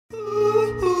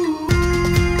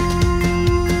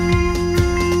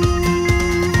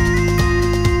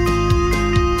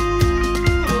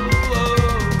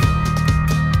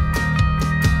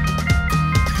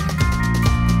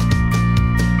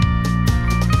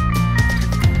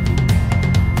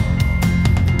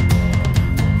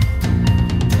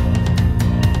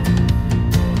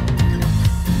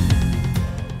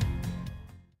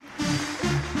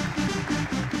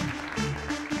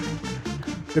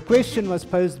question was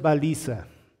posed by Lisa,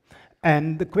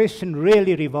 and the question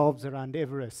really revolves around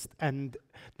Everest and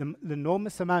the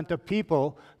enormous amount of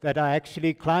people that are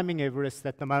actually climbing Everest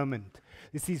at the moment.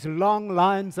 There's these long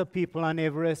lines of people on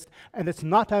Everest, and it's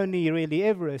not only really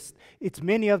Everest, it's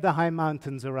many of the high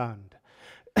mountains around.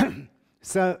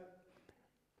 So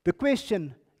the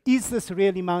question, is this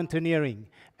really mountaineering?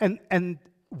 And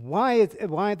why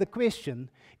the question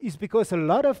is because a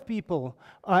lot of people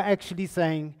are actually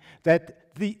saying that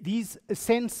these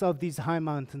ascents of these high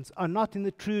mountains are not in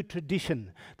the true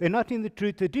tradition. They're not in the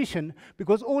true tradition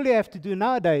because all you have to do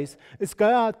nowadays is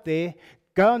go out there,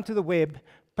 go onto the web,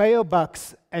 pay your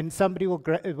bucks, and somebody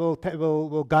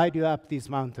will guide you up these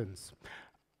mountains.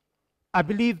 I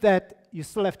believe that you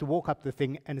still have to walk up the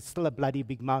thing, and it's still a bloody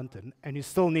big mountain, and you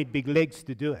still need big legs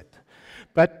to do it.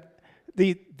 But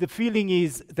the feeling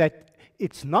is that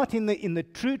it's not in the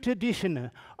true tradition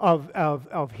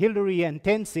of Hillary and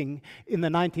Tenzing in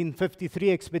the 1953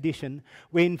 expedition,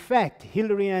 where in fact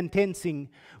Hillary and Tenzing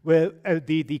were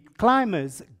the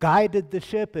climbers guided the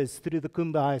Sherpas through the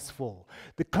Kumba Icefall.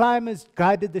 The climbers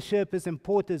guided the Sherpas and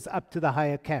porters up to the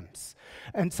higher camps.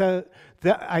 And so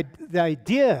the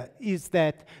idea is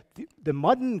that the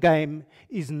modern game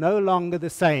is no longer the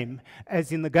same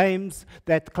as in the games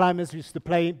that climbers used to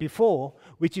play before,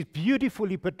 which is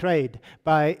beautifully portrayed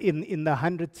in the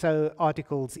 100 so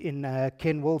articles in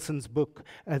Ken Wilson's book,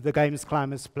 The Games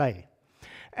Climbers Play.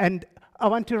 And I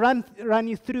want to run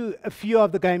you through a few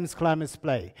of the games climbers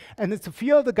play. And it's a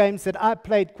few of the games that I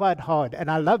played quite hard,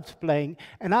 and I loved playing,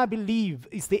 and I believe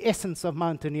is the essence of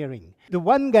mountaineering. The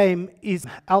one game is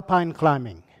alpine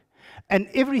climbing. And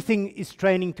everything is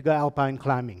training to go alpine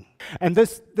climbing. And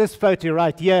this photo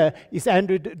right here is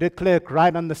Andy de Klerk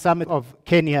right on the summit of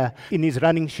Kenya in his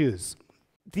running shoes.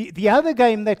 The other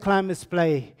game that climbers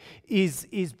play is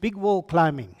big wall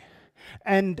climbing.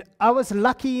 And I was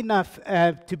lucky enough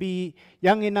to be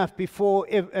young enough before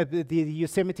the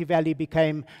Yosemite Valley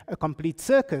became a complete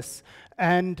circus.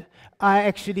 And I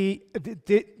actually,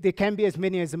 there can be as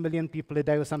many as 1 million people a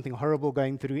day or something horrible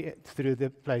going through the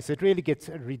place. It really gets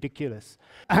ridiculous.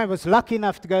 I was lucky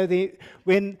enough to go there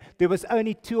when there was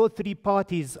only 2 or 3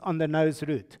 parties on the nose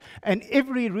route. And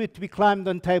every route we climbed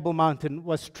on Table Mountain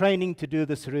was training to do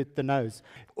this route, the nose.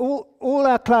 All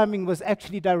our climbing was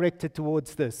actually directed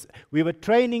towards this. We were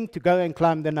training to go and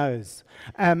climb the nose.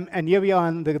 And here we are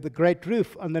on the great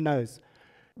roof on the nose.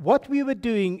 What we were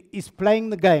doing is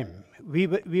playing the game. We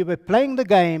were playing the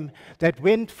game that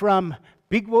went from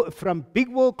big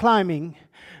wall climbing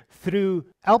through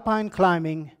alpine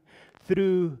climbing,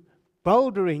 through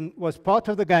bouldering was part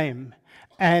of the game,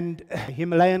 and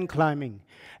Himalayan climbing.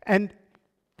 And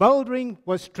bouldering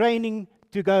was training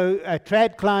to go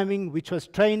trad climbing, which was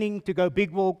training to go big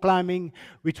wall climbing,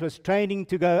 which was training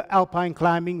to go alpine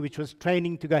climbing, which was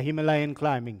training to go Himalayan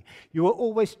climbing. You were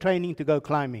always training to go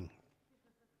climbing.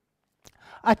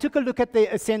 I took a look at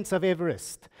the ascents of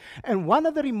Everest. And one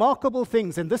of the remarkable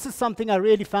things, and this is something I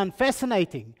really found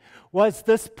fascinating, was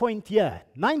this point here.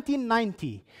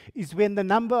 1990 is when the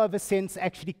number of ascents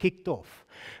actually kicked off.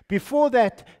 Before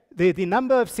that, the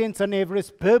number of ascents on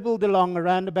Everest burbled along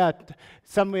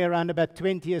somewhere around about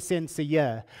 20 ascents a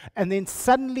year. And then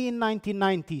suddenly in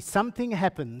 1990, something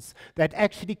happens that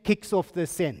actually kicks off the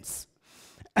ascents.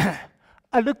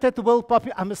 I looked at the world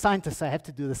population. I'm a scientist, so I have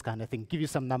to do this kind of thing, give you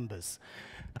some numbers.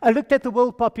 I looked at the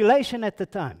world population at the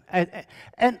time.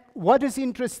 And what is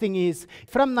interesting is,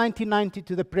 from 1990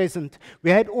 to the present,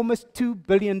 we had almost 2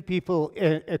 billion people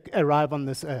arrive on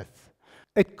this earth.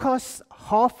 It costs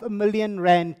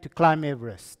R500,000 to climb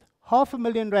Everest.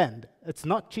 R500,000. It's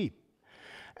not cheap.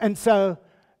 And so,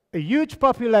 a huge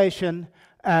population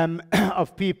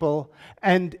of people,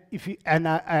 and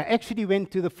I actually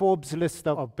went to the Forbes list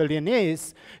of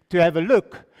billionaires to have a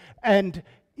look, and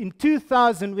in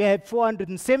 2000 we had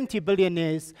 470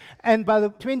 billionaires, and by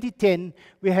 2010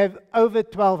 we have over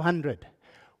 1,200.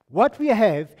 What we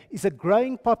have is a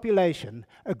growing population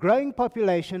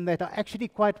that are actually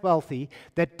quite wealthy,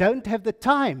 that don't have the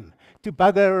time to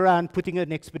bugger around putting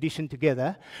an expedition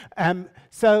together.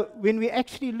 So when we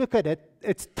actually look at it,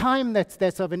 it's time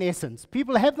that's of an essence.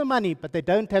 People have the money, but they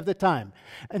don't have the time.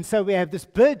 And so we have this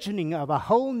burgeoning of a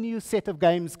whole new set of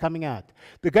games coming out.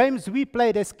 The games we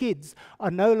played as kids are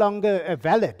no longer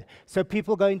valid. So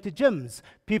people go into gyms.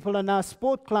 People are now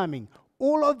sport climbing.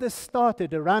 All of this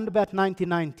started around about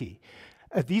 1990.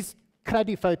 These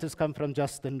cruddy photos come from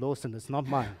Justin Lawson. It's not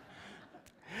mine.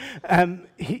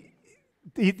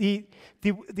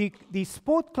 The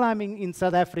sport climbing in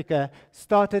South Africa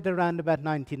started around about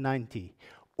 1990.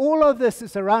 All of this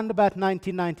is around about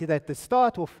 1990 at the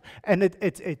start of, and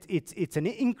it's an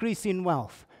increase in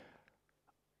wealth.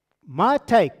 My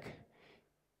take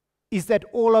is that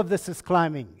all of this is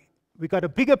climbing. We've got a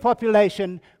bigger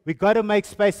population. We've got to make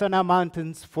space on our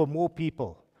mountains for more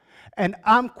people. And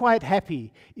I'm quite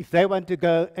happy if they want to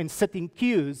go and sit in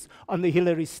queues on the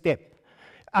Hillary Step.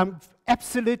 I'm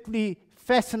absolutely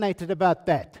fascinated about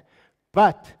that.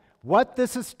 But what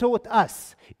this has taught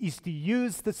us is to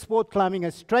use the sport climbing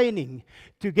as training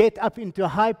to get up into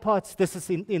high parts. This is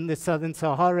in the southern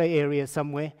Sahara area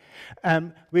somewhere,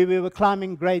 where we were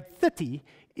climbing grade 30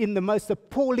 in the most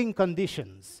appalling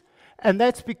conditions. And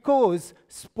that's because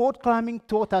sport climbing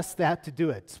taught us how to do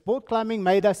it. Sport climbing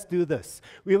made us do this.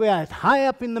 We were high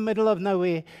up in the middle of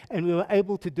nowhere, and we were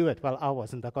able to do it. Well, I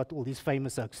wasn't. I got all these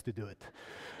famous oaks to do it.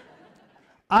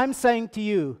 I'm saying to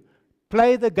you,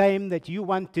 play the game that you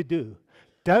want to do.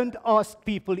 Don't ask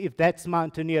people if that's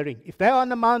mountaineering. If they're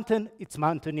on a mountain, it's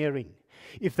mountaineering.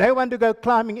 If they want to go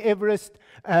climbing Everest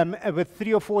with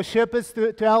 3 or 4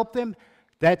 Sherpas to help them,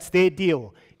 that's their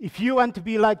deal. If you want to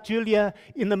be like Julia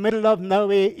in the middle of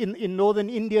nowhere in northern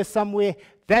India somewhere,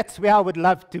 that's where I would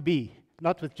love to be.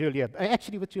 Not with Julia,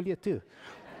 actually with Julia too.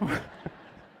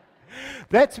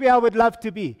 That's where I would love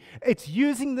to be. It's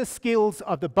using the skills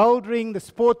of the bouldering, the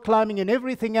sport climbing, and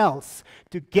everything else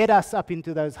to get us up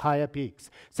into those higher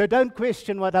peaks. So don't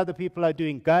question what other people are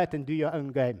doing. Go out and do your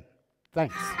own game.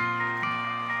 Thanks.